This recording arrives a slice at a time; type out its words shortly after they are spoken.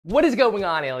What is going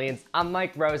on, aliens? I'm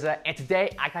Mike Rosa, and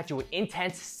today I got you an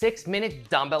intense 6-minute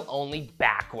dumbbell only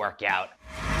back workout.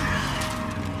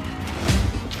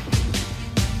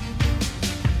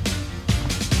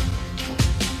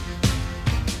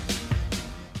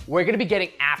 We're gonna be getting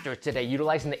after it today,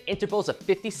 utilizing the intervals of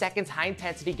 50 seconds high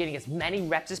intensity, getting as many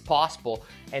reps as possible,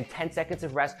 and 10 seconds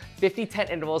of rest,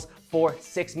 50-10 intervals for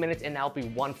 6 minutes, and that'll be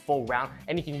one full round.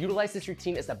 And you can utilize this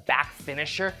routine as a back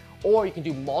finisher, or you can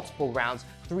do multiple rounds,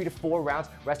 3 to 4 rounds,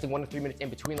 resting 1 to 3 minutes in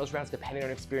between those rounds, depending on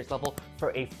your experience level,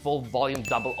 for a full volume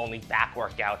dumbbell only back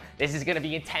workout. This is gonna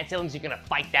be intense, aliens. You're gonna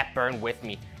fight that burn with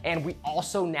me. And we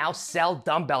also now sell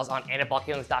dumbbells on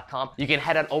Anabolic.com. You can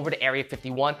head on over to Area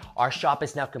 51. Our shop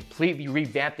is now completely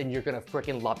revamped and you're gonna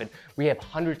freaking love it. We have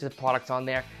hundreds of products on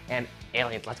there, and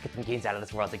aliens, let's get some gains out of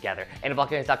this world together.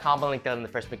 Anabolic.com, I'll link that in the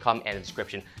first comment and the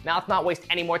description. Now let's not waste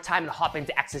any more time and hop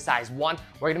into exercise 1.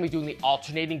 We're gonna be doing the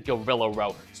alternating gorilla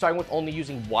row, starting with only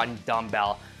using 1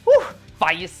 dumbbell. Whew,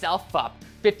 fire yourself up.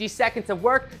 50 seconds of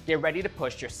work, get ready to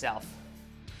push yourself.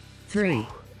 3,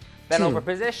 Bend 2, over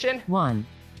position. 1,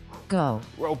 go.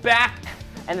 Row back,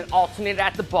 and then alternate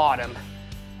at the bottom.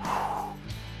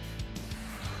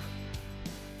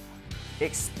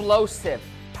 Explosive,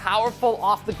 powerful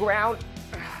off the ground.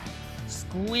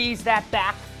 Squeeze that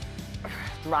back,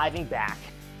 driving back.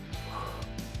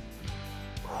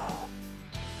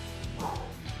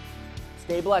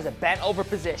 Stabilize a bent over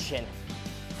position.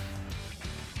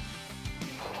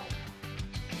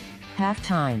 Half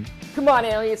time. Come on,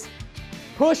 aliens,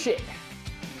 push it.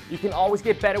 You can always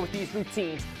get better with these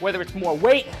routines, whether it's more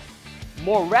weight,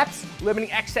 more reps,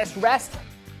 limiting excess rest,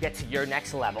 get to your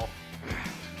next level.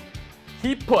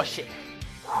 Keep pushing.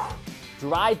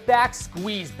 Drive back,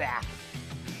 squeeze back.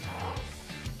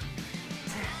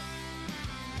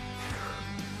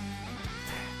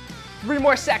 Three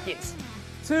more seconds.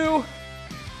 2,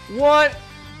 1.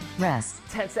 Rest.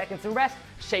 10 seconds of rest.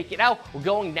 Shake it out. We're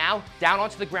going now down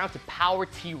onto the ground to power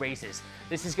T raises.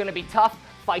 This is gonna be tough.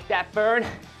 Fight that burn.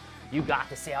 You got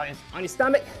this, aliens. On your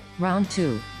stomach. Round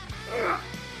 2.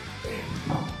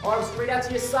 Arms straight out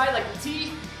to your side like a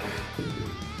T.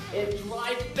 And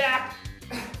drive back.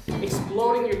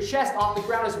 Exploding your chest off the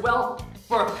ground as well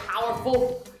for a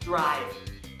powerful drive.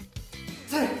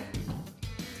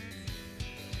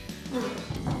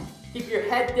 Keep your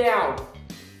head down.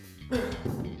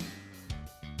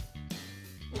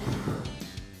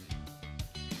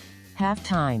 Half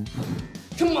time.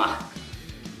 Come on.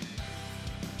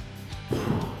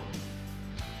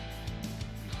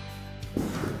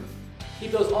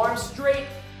 Keep those arms straight.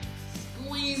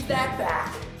 Squeeze that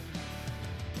back.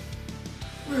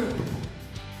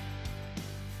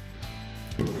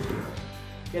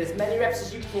 Get as many reps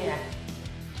as you can.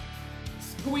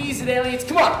 Squeeze it, aliens.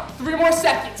 Come on. 3 more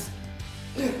seconds.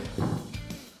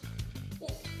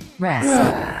 Rest.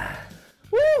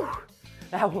 Woo!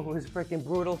 That one was freaking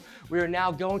brutal. We are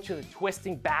now going to the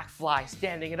twisting back fly.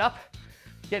 Standing it up,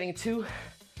 getting into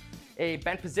a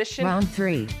bent position. Round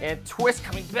 3. And twist,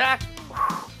 coming back.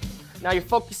 Now you're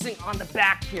focusing on the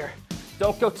back here.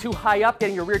 Don't go too high up,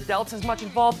 getting your rear delts as much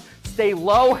involved. Stay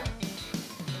low.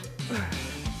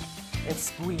 And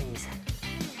squeeze.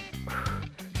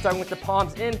 Starting with the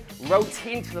palms in,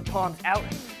 rotating to the palms out,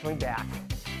 going back.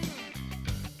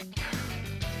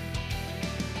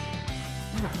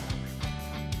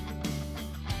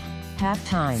 Half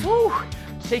time. Woo!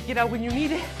 Shake it out when you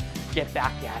need it. Get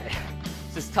back at it.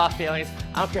 This is tough, aliens.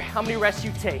 I don't care how many rests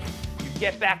you take. You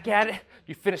get back at it,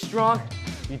 you finish strong,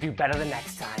 you do better the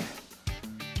next time.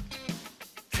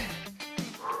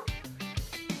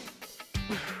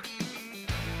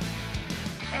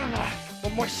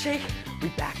 One more shake, we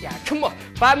back at it. Come on,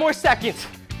 5 more seconds.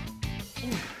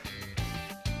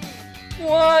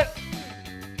 1.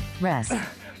 Rest.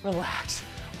 Relax.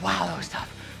 Wow, that was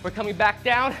tough. We're coming back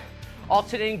down,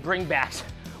 alternating bringbacks.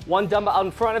 1 dumbbell out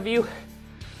in front of you,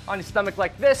 on your stomach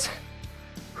like this.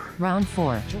 Round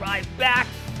 4. Drive back,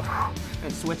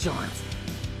 and switch arms.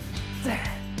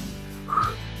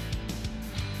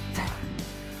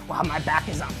 Wow, my back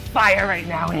is on fire right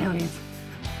now, aliens.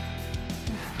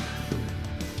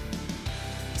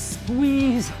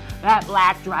 Squeeze that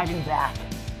lat, driving back.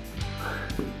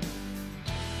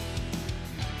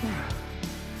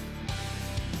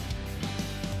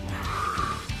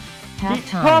 Half Keep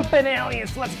time. pumping,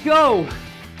 aliens, let's go.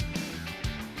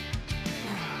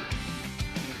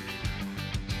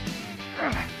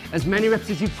 As many reps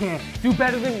as you can. Do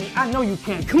better than me, I know you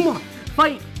can. Come on,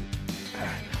 fight.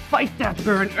 Fight that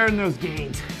burn, earn those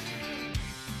gains.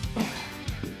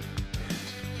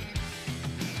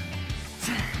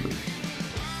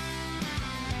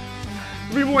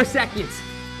 3 more seconds.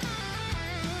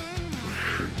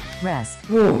 Rest.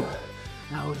 Whew,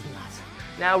 that was nuts.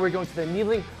 Now we're going to the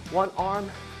kneeling, one arm,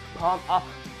 palm up,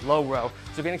 low row.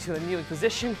 So getting to the kneeling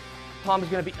position, palm is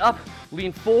gonna be up,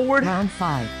 lean forward, Round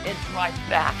 5. and drive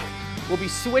back. We'll be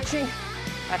switching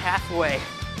at halfway.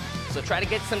 So try to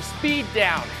get some speed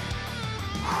down.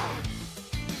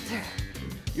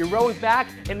 You're rowing back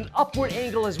in an upward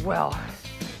angle as well.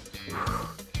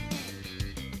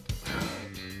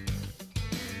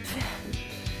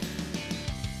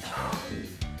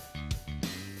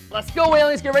 Let's go,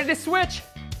 aliens, get ready to switch.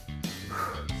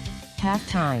 Half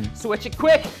time. Switch it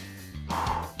quick.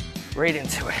 Right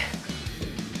into it.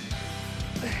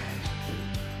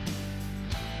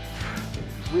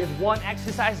 We have one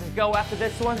exercise to go after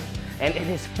this one, and it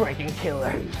is freaking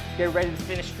killer. Get ready to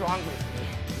finish strong with me.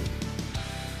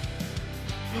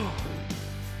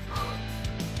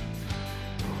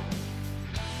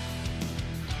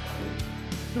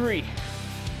 3,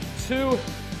 2,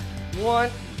 1.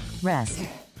 Rest.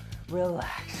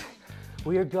 Relax.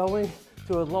 We are going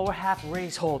to a lower half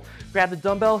raise hold. Grab the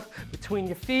dumbbell between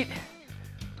your feet.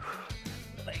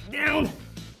 Leg down.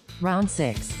 Round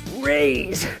 6.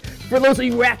 Raise. For those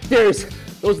erectors,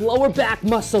 those lower back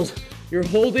muscles, you're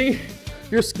holding,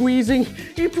 you're squeezing,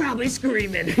 you're probably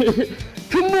screaming.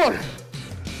 Come on.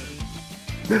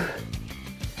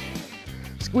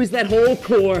 Squeeze that whole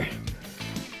core.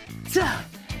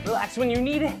 Relax when you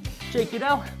need it. Shake it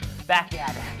out. Back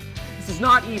at it. This is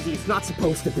not easy. It's not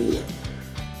supposed to be.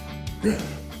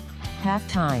 Half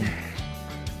time.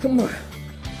 Come on.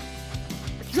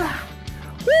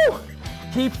 Woo!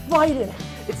 Keep fighting.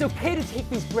 It's okay to take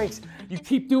these breaks. You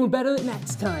keep doing better the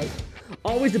next time.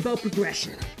 Always about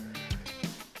progression.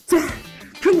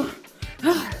 Come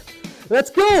on. Let's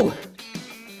go.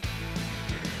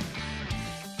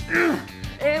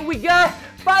 And we got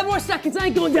 5 more seconds. I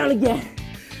ain't going down again.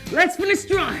 Let's finish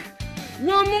strong.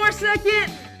 1 more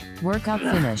second. Workout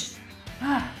finish.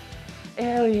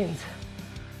 Aliens,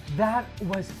 that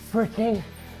was freaking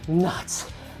nuts.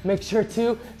 Make sure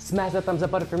to smash that thumbs up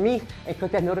button for me and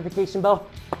click that notification bell.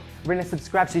 Ring and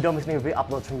subscribe so you don't miss any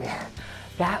uploads from me.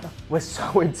 That was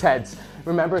so intense.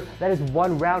 Remember, that is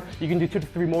 1 round. You can do 2 to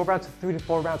 3 more rounds, 3 to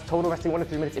 4 rounds total, resting 1 to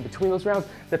 3 minutes in between those rounds,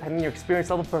 depending on your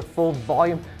experience level for a full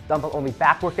volume dumbbell only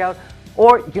back workout.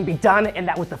 Or you can be done and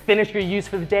that was the finisher you use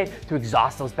for the day to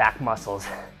exhaust those back muscles.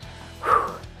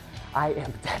 Whew. I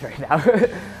am dead right now.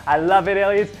 I love it,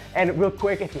 aliens. And real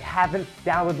quick, if you haven't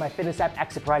downloaded my fitness app,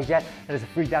 Exerprise yet, that is a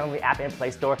free download the app and Play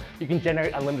Store. You can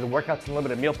generate unlimited workouts,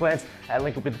 unlimited meal plans. That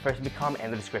link will be the first to become in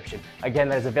the description. Again,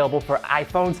 that is available for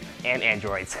iPhones and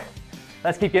Androids.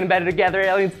 Let's keep getting better together,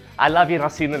 aliens. I love you, and I'll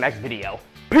see you in the next video.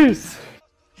 Peace.